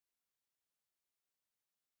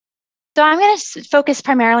So I'm going to focus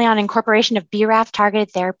primarily on incorporation of BRAF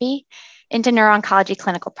targeted therapy into neuro-oncology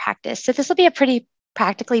clinical practice. So this will be a pretty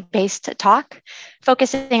practically based talk,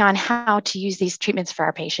 focusing on how to use these treatments for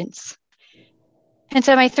our patients. And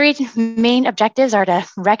so my three main objectives are to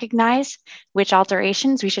recognize which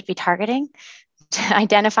alterations we should be targeting, to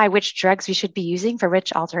identify which drugs we should be using for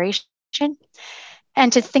which alteration,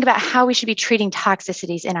 and to think about how we should be treating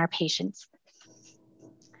toxicities in our patients.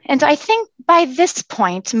 And so I think by this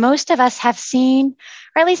point, most of us have seen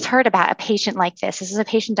or at least heard about a patient like this. This is a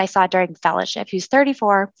patient I saw during fellowship who's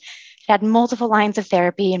 34, had multiple lines of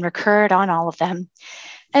therapy and recurred on all of them.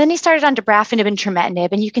 And then he started on dabrafenib and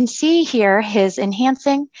trametinib. And you can see here his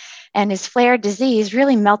enhancing and his flared disease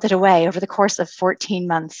really melted away over the course of 14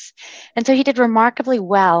 months. And so he did remarkably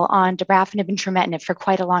well on dabrafenib and trametinib for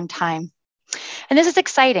quite a long time. And this is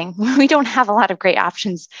exciting. We don't have a lot of great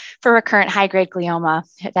options for recurrent high-grade glioma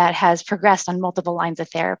that has progressed on multiple lines of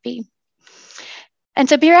therapy. And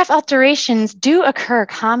so BRAF alterations do occur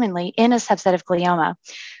commonly in a subset of glioma.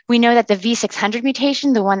 We know that the V600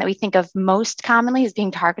 mutation, the one that we think of most commonly as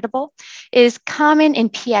being targetable, is common in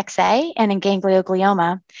PXA and in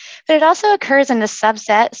ganglioglioma, but it also occurs in the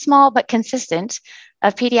subset, small but consistent,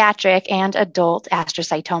 of pediatric and adult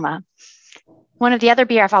astrocytoma. One of the other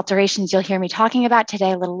BRAF alterations you'll hear me talking about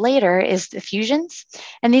today a little later is the fusions.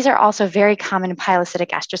 And these are also very common in pilocytic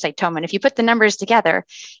astrocytoma. And if you put the numbers together,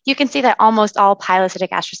 you can see that almost all pilocytic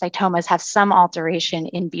astrocytomas have some alteration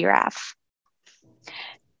in BRAF.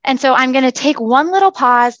 And so I'm going to take one little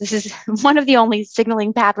pause. This is one of the only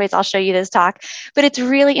signaling pathways I'll show you this talk, but it's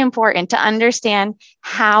really important to understand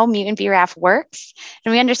how mutant BRAF works.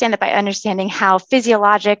 And we understand that by understanding how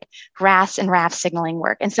physiologic RAS and RAF signaling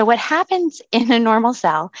work. And so what happens in a normal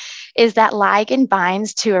cell is that ligand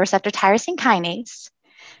binds to a receptor tyrosine kinase.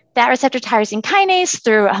 That receptor tyrosine kinase,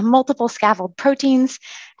 through multiple scaffold proteins,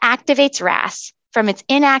 activates RAS from its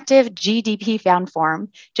inactive GDP bound form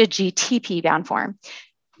to GTP bound form.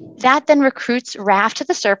 That then recruits RAF to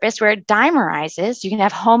the surface where it dimerizes. You can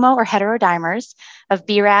have homo or heterodimers of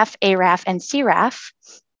BRAF, ARAF, and CRAF.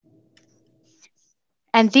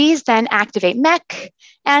 And these then activate MEK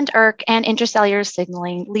and ERK and intracellular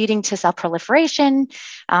signaling, leading to cell proliferation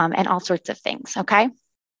and all sorts of things, okay?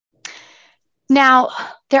 Now,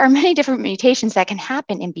 there are many different mutations that can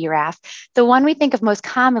happen in BRAF. The one we think of most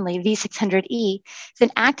commonly, V600E, is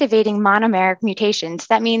an activating monomeric mutations.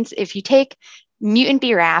 That means if you take mutant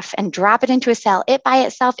BRAF and drop it into a cell, it by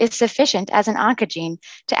itself is sufficient as an oncogene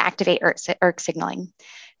to activate ERK signaling.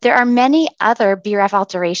 There are many other BRAF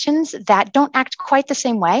alterations that don't act quite the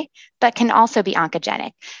same way, but can also be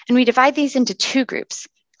oncogenic. And we divide these into two groups,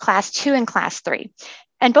 class 2 and class 3.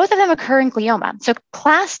 And both of them occur in glioma. So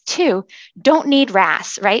class 2 don't need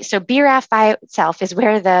RAS, right? So BRAF by itself is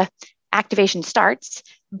where the activation starts,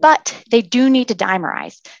 but they do need to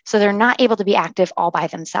dimerize. So they're not able to be active all by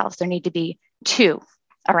themselves. There need to be two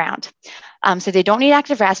around. So they don't need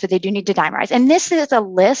active RAS, but they do need to dimerize. And this is a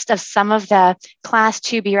list of some of the class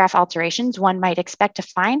 2 BRAF alterations one might expect to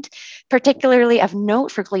find. Particularly of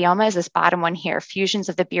note for glioma is this bottom one here, fusions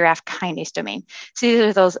of the BRAF kinase domain. So these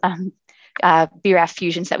are those BRAF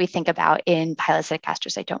fusions that we think about in pilocytic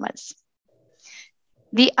astrocytomas.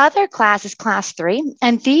 The other class is class 3,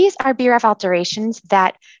 and these are BRAF alterations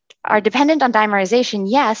that are dependent on dimerization,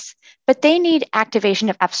 yes, but they need activation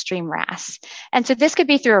of upstream RAS. And so this could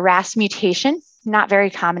be through a RAS mutation, not very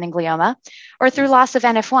common in glioma, or through loss of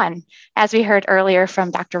NF1. As we heard earlier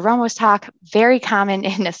from Dr. Romo's talk, very common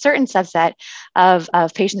in a certain subset of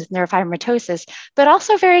patients with neurofibromatosis, but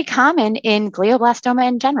also very common in glioblastoma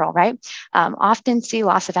in general, right? Often see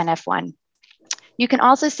loss of NF1. You can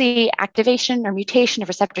also see activation or mutation of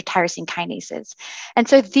receptor tyrosine kinases. And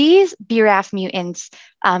so these BRAF mutants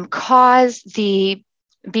cause the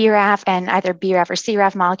BRAF and either BRAF or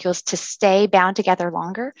CRAF molecules to stay bound together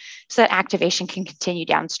longer so that activation can continue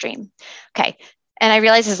downstream. Okay, and I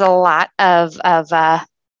realize there's a lot of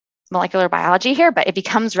molecular biology here, but it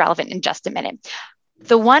becomes relevant in just a minute.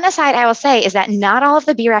 The one aside I will say is that not all of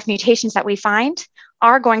the BRAF mutations that we find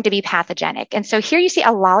are going to be pathogenic. And so here you see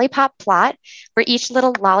a lollipop plot where each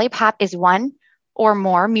little lollipop is one or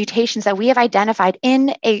more mutations that we have identified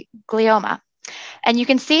in a glioma. And you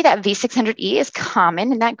can see that V600E is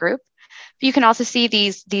common in that group. You can also see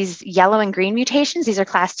these yellow and green mutations. These are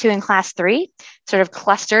class 2 and class 3, sort of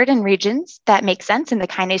clustered in regions that make sense in the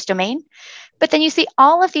kinase domain. But then you see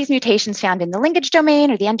all of these mutations found in the linkage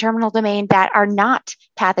domain or the N-terminal domain that are not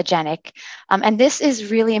pathogenic. And this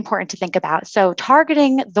is really important to think about. So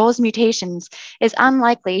targeting those mutations is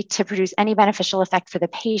unlikely to produce any beneficial effect for the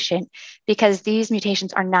patient because these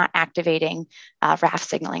mutations are not activating RAF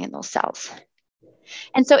signaling in those cells.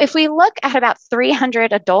 And so if we look at about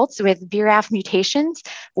 300 adults with BRAF mutations,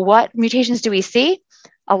 what mutations do we see?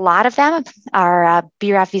 A lot of them are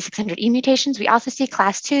BRAF V600E mutations. We also see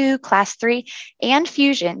class 2, class 3, and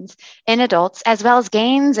fusions in adults, as well as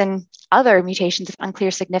gains and other mutations of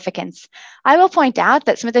unclear significance. I will point out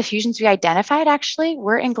that some of the fusions we identified actually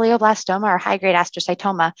were in glioblastoma or high-grade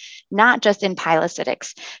astrocytoma, not just in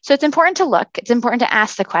pilocytics. So it's important to look, it's important to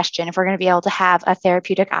ask the question if we're going to be able to have a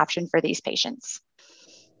therapeutic option for these patients.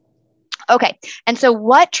 Okay, and so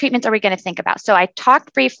what treatments are we going to think about? So I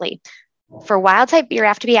talked briefly, for wild-type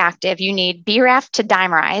BRAF to be active, you need BRAF to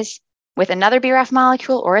dimerize with another BRAF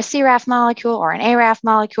molecule or a CRAF molecule or an ARAF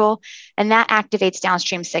molecule, and that activates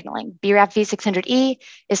downstream signaling. BRAF V600E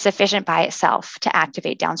is sufficient by itself to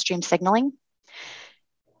activate downstream signaling.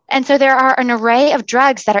 And so there are an array of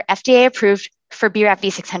drugs that are FDA approved for BRAF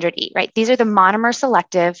V600E, right? These are the monomer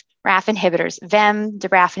selective RAF inhibitors, VEM,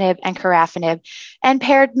 dabrafenib, and encorafenib, and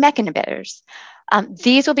paired MEK inhibitors.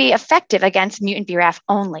 These will be effective against mutant BRAF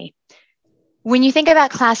only. When you think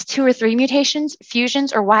about class 2 or 3 mutations,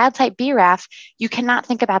 fusions, or wild-type BRAF, you cannot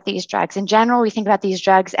think about these drugs. In general, we think about these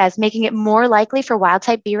drugs as making it more likely for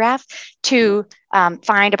wild-type BRAF to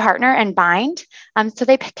find a partner and bind, so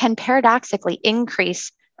they can paradoxically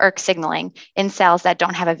increase ERK signaling in cells that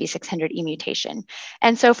don't have a V600E mutation.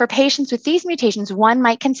 And so for patients with these mutations, one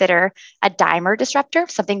might consider a dimer disruptor,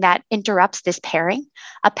 something that interrupts this pairing,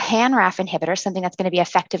 a pan-RAF inhibitor, something that's going to be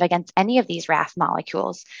effective against any of these RAF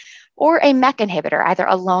molecules, or a MEK inhibitor, either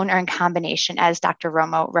alone or in combination, as Dr.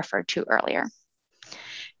 Romo referred to earlier.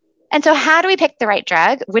 And so how do we pick the right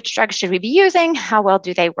drug? Which drugs should we be using? How well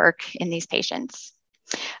do they work in these patients?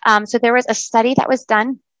 So there was a study that was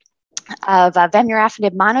done of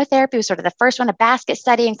vemurafenib monotherapy. It was sort of the first one. A basket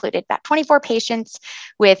study included about 24 patients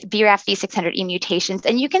with BRAF V600E mutations.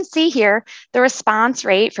 And you can see here the response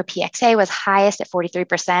rate for PXA was highest at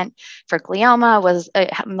 43%. For glioma was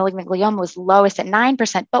malignant glioma was lowest at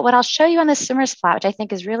 9%. But what I'll show you on this swimmer's plot, which I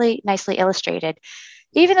think is really nicely illustrated,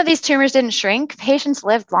 even though these tumors didn't shrink, patients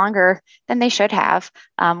lived longer than they should have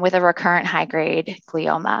with a recurrent high-grade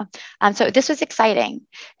glioma. So this was exciting.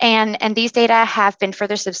 And these data have been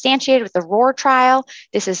further substantiated with the ROAR trial.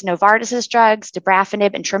 This is Novartis's drugs,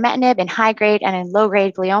 dabrafenib and trametinib in high-grade and in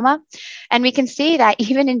low-grade glioma. And we can see that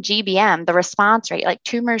even in GBM, the response rate, like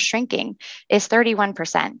tumors shrinking, is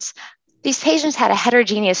 31%. These patients had a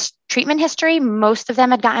heterogeneous treatment history. Most of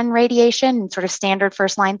them had gotten radiation and sort of standard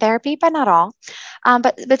first-line therapy, but not all.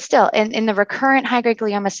 But still, in the recurrent high-grade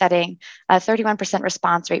glioma setting, a 31%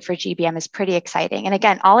 response rate for GBM is pretty exciting. And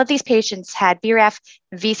again, all of these patients had BRAF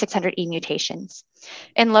V600E mutations.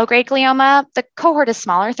 In low-grade glioma, the cohort is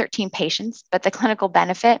smaller, 13 patients, but the clinical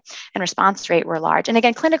benefit and response rate were large. And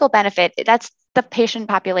again, clinical benefit, that's the patient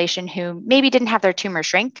population who maybe didn't have their tumor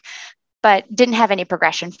shrink, but didn't have any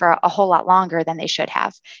progression for a whole lot longer than they should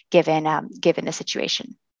have, given the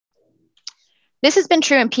situation. This has been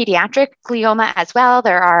true in pediatric glioma as well.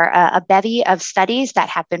 There are a bevy of studies that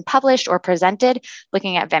have been published or presented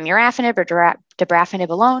looking at vemurafenib or dabrafenib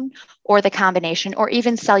alone, or the combination, or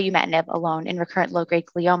even selumetinib alone in recurrent low-grade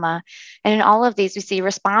glioma. And in all of these, we see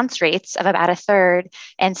response rates of about a third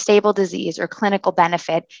and stable disease or clinical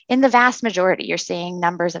benefit. In the vast majority, you're seeing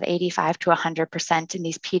numbers of 85 to 100% in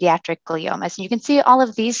these pediatric gliomas. And you can see all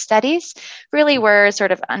of these studies really were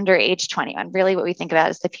sort of under age 21, really what we think about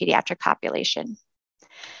as the pediatric population.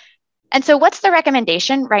 And so what's the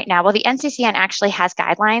recommendation right now? Well, the NCCN actually has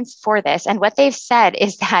guidelines for this. And what they've said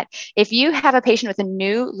is that if you have a patient with a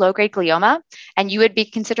new low-grade glioma and you would be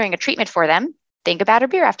considering a treatment for them, think about a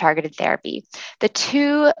BRAF targeted therapy. The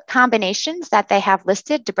two combinations that they have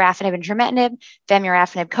listed, dabrafenib and trametinib,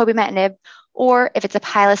 vemurafenib, cobimetinib, or if it's a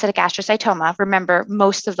pilocytic astrocytoma, remember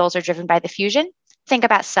most of those are driven by the fusion, think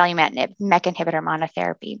about selumetinib, MEK inhibitor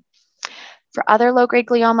monotherapy. For other low-grade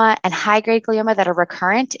glioma and high-grade glioma that are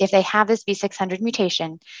recurrent, if they have this V600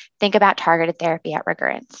 mutation, think about targeted therapy at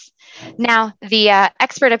recurrence. Now, the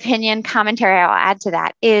expert opinion commentary I'll add to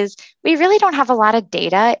that is we really don't have a lot of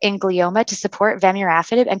data in glioma to support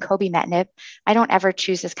vemurafenib and cobimetinib. I don't ever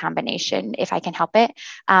choose this combination if I can help it.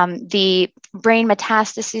 The brain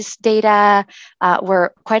metastasis data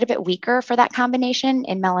were quite a bit weaker for that combination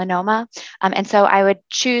in melanoma. And so I would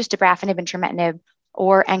choose dabrafenib and trametinib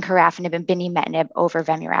or encorafenib and binimetinib over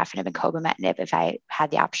vemurafenib and cobimetinib if I had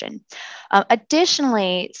the option.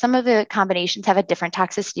 Additionally, some of the combinations have a different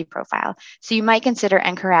toxicity profile. So you might consider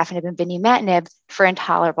encorafenib and binimetinib for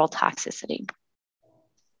intolerable toxicity.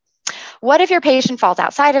 What if your patient falls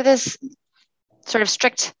outside of this sort of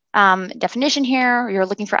strict definition here. You're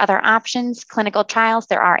looking for other options, clinical trials.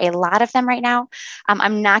 There are a lot of them right now.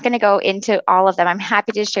 I'm not going to go into all of them. I'm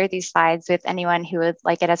happy to share these slides with anyone who would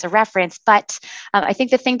like it as a reference. But I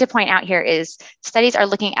think the thing to point out here is studies are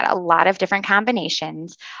looking at a lot of different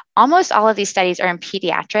combinations. Almost all of these studies are in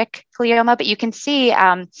pediatric glioma, but you can see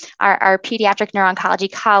our pediatric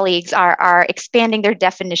neuro-oncology colleagues are expanding their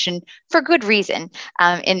definition for good reason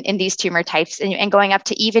in these tumor types and going up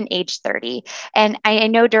to even age 30. And I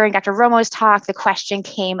know during Dr. Romo's talk, the question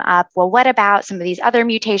came up, well, what about some of these other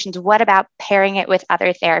mutations? What about pairing it with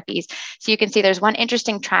other therapies? So you can see there's one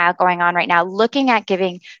interesting trial going on right now looking at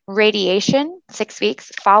giving radiation 6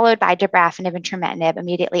 weeks, followed by dabrafenib and trametinib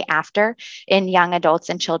immediately after in young adults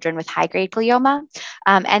and children with high-grade glioma.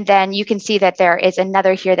 And then you can see that there is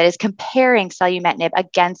another here that is comparing selumetinib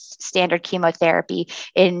against standard chemotherapy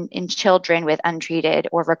in children with untreated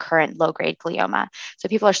or recurrent low-grade glioma. So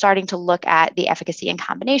people are starting to look at the efficacy in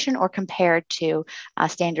combination or compared to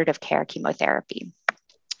standard of care chemotherapy.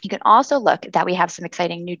 You can also look that we have some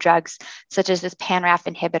exciting new drugs, such as this pan-RAF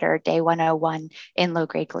inhibitor, Day 101, in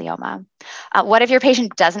low-grade glioma. What if your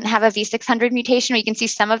patient doesn't have a V600 mutation? You can see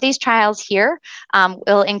some of these trials here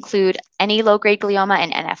will include any low-grade glioma in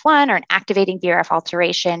NF1 or an activating BRAF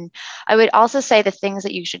alteration. I would also say the things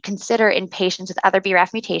that you should consider in patients with other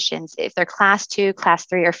BRAF mutations, if they're class 2, class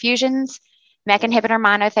 3, or fusions, MEK inhibitor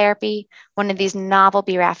monotherapy, one of these novel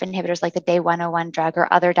BRAF inhibitors like the Day 101 drug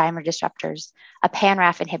or other dimer disruptors, a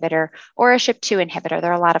pan-RAF inhibitor, or a SHP2 inhibitor.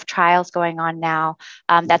 There are a lot of trials going on now.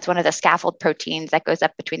 That's one of the scaffold proteins that goes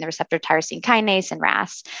up between the receptor tyrosine kinase and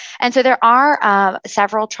RAS. And so there are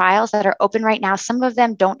several trials that are open right now. Some of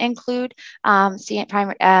them don't include active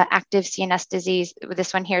CNS disease.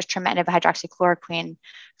 This one here is trametinib hydroxychloroquine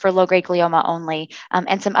for low-grade glioma only,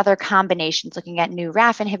 and some other combinations looking at new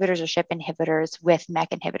RAF inhibitors or SHP inhibitors with MEK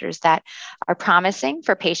inhibitors that are promising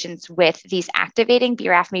for patients with these activating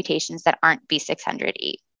BRAF mutations that aren't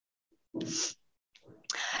V600E.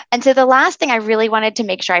 And so the last thing I really wanted to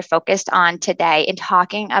make sure I focused on today in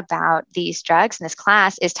talking about these drugs in this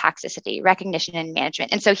class is toxicity, recognition, and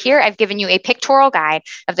management. And so here I've given you a pictorial guide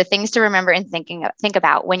of the things to remember and think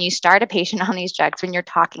about when you start a patient on these drugs, when you're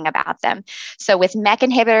talking about them. So with MEK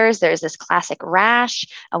inhibitors, there's this classic rash.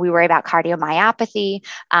 We worry about cardiomyopathy.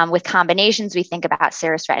 With combinations, we think about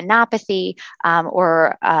serous retinopathy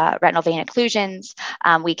or retinal vein occlusions.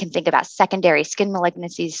 We can think about secondary skin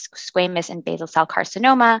malignancies, squamous and basal cell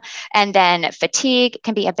carcinoma. And then fatigue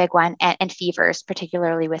can be a big one, and fevers,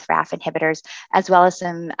 particularly with RAF inhibitors, as well as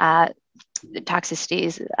some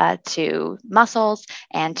toxicities to muscles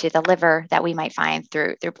and to the liver that we might find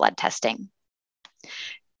through blood testing.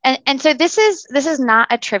 And so this is not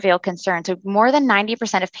a trivial concern. So more than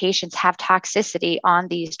 90% of patients have toxicity on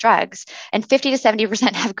these drugs, and 50 to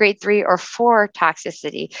 70% have grade 3 or 4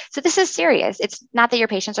 toxicity. So this is serious. It's not that your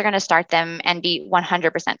patients are going to start them and be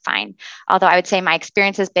 100% fine. Although I would say my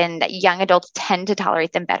experience has been that young adults tend to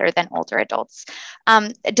tolerate them better than older adults.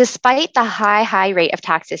 Despite the high rate of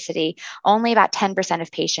toxicity, only about 10%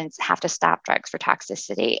 of patients have to stop drugs for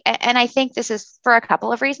toxicity. And I think this is for a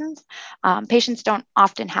couple of reasons. Patients don't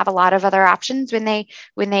often have a lot of other options when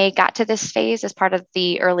they got to this phase as part of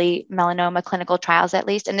the early melanoma clinical trials, at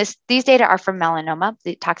least. And these data are from melanoma,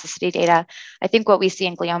 the toxicity data. I think what we see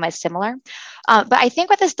in glioma is similar. But I think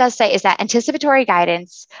what this does say is that anticipatory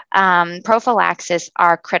guidance, prophylaxis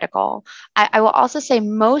are critical. I will also say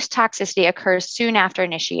most toxicity occurs soon after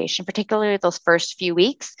initiation, particularly those first few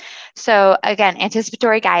weeks. So again,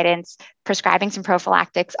 anticipatory guidance, prescribing some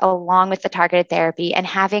prophylactics along with the targeted therapy, and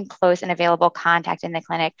having close and available contact in the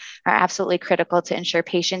clinic are absolutely critical to ensure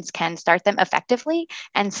patients can start them effectively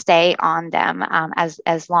and stay on them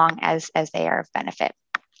as long as they are of benefit.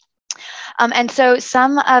 And so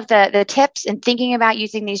some of the tips in thinking about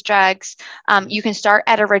using these drugs, you can start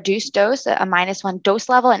at a reduced dose, a -1 dose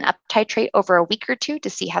level, and up titrate over a week or two to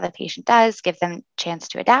see how the patient does, give them a chance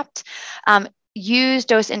to adapt. Use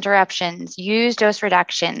dose interruptions, use dose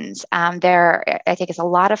reductions. There, I think, is a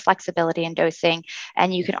lot of flexibility in dosing,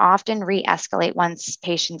 and you can often re-escalate once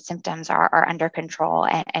patient symptoms are under control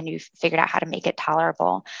and you've figured out how to make it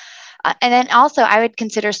tolerable. And then also, I would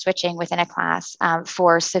consider switching within a class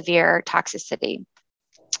for severe toxicity.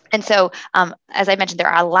 And so, as I mentioned, there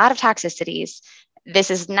are a lot of toxicities.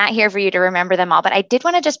 This is not here for you to remember them all, but I did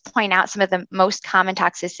want to just point out some of the most common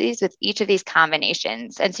toxicities with each of these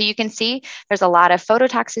combinations. And so you can see there's a lot of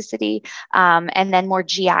phototoxicity, and then more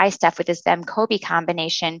GI stuff with this Vem-Cobi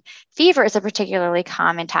combination. Fever is a particularly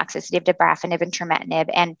common toxicity of dabrafenib and trametinib,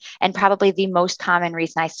 and probably the most common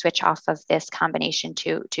reason I switch off of this combination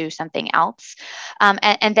to something else.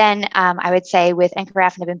 And then I would say with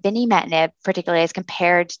encorafenib and binimetinib, particularly as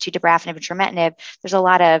compared to dabrafenib and trametinib, there's a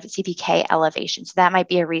lot of CPK elevation. So that might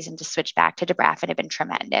be a reason to switch back to dabrafenib and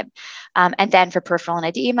trametinib. And then for peripheral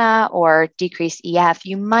edema or decreased EF,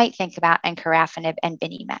 you might think about encorafenib and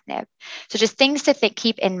binimetinib. So just things to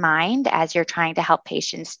keep in mind as you're trying to help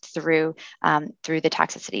patients through the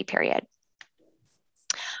toxicity period.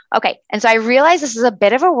 Okay, and so I realize this is a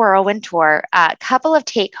bit of a whirlwind tour. A couple of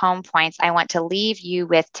take-home points I want to leave you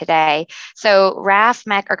with today. So RAF,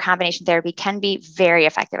 MEK, or combination therapy can be very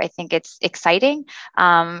effective. I think it's exciting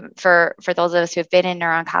for those of us who have been in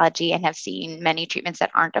neuro-oncology and have seen many treatments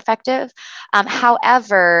that aren't effective.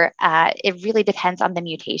 However, it really depends on the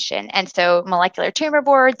mutation. And so molecular tumor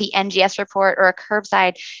board, the NGS report, or a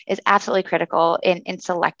curbside is absolutely critical in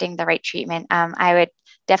selecting the right treatment. I would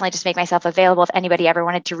definitely just make myself available if anybody ever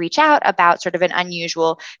wanted to reach out about sort of an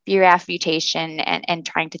unusual BRAF mutation and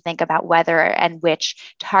trying to think about whether and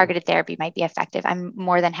which targeted therapy might be effective. I'm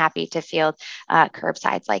more than happy to field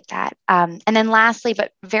curbsides like that. And then lastly,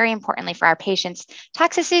 but very importantly for our patients,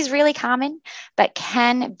 toxicity is really common, but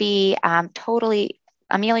can be totally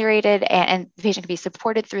ameliorated, and the patient can be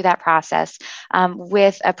supported through that process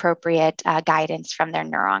with appropriate guidance from their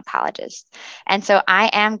neuro-oncologist. And so I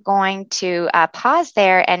am going to pause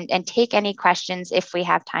there and take any questions if we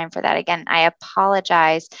have time for that. Again, I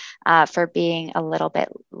apologize for being a little bit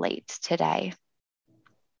late today.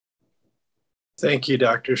 Thank you,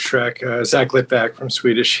 Dr. Schreck. Zach Litvak from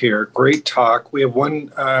Swedish here. Great talk. We have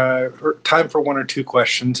time for one or two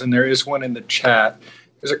questions, and there is one in the chat.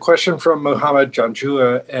 There's a question from Mohammed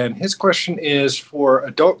Janjua, and his question is, for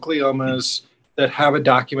adult gliomas that have a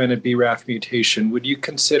documented BRAF mutation, would you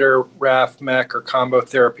consider RAF, MEK, or combo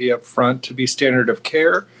therapy up front to be standard of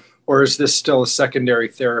care, or is this still a secondary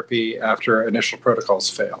therapy after initial protocols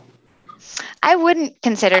fail? I wouldn't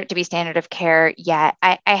consider it to be standard of care yet.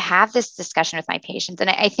 I have this discussion with my patients,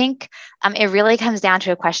 and I think it really comes down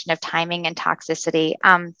to a question of timing and toxicity.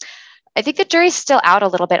 I think the jury's still out a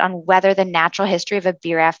little bit on whether the natural history of a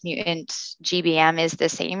BRAF mutant GBM is the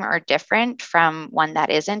same or different from one that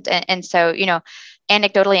isn't. And so,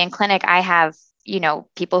 anecdotally in clinic, I have,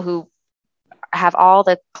 people who have all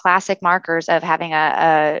the classic markers of having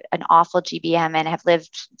an awful GBM and have lived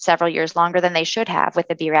several years longer than they should have with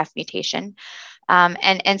the BRAF mutation.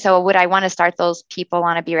 And so would I want to start those people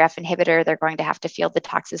on a BRAF inhibitor? They're going to have to feel the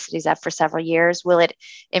toxicities of for several years. Will it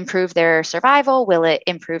improve their survival? Will it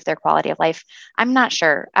improve their quality of life? I'm not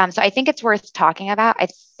sure. So I think it's worth talking about. I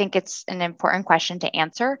think it's an important question to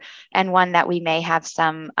answer, and one that we may have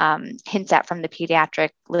some hints at from the pediatric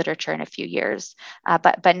literature in a few years,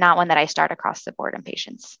 but not one that I start across the board in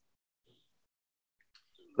patients.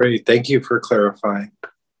 Great. Thank you for clarifying.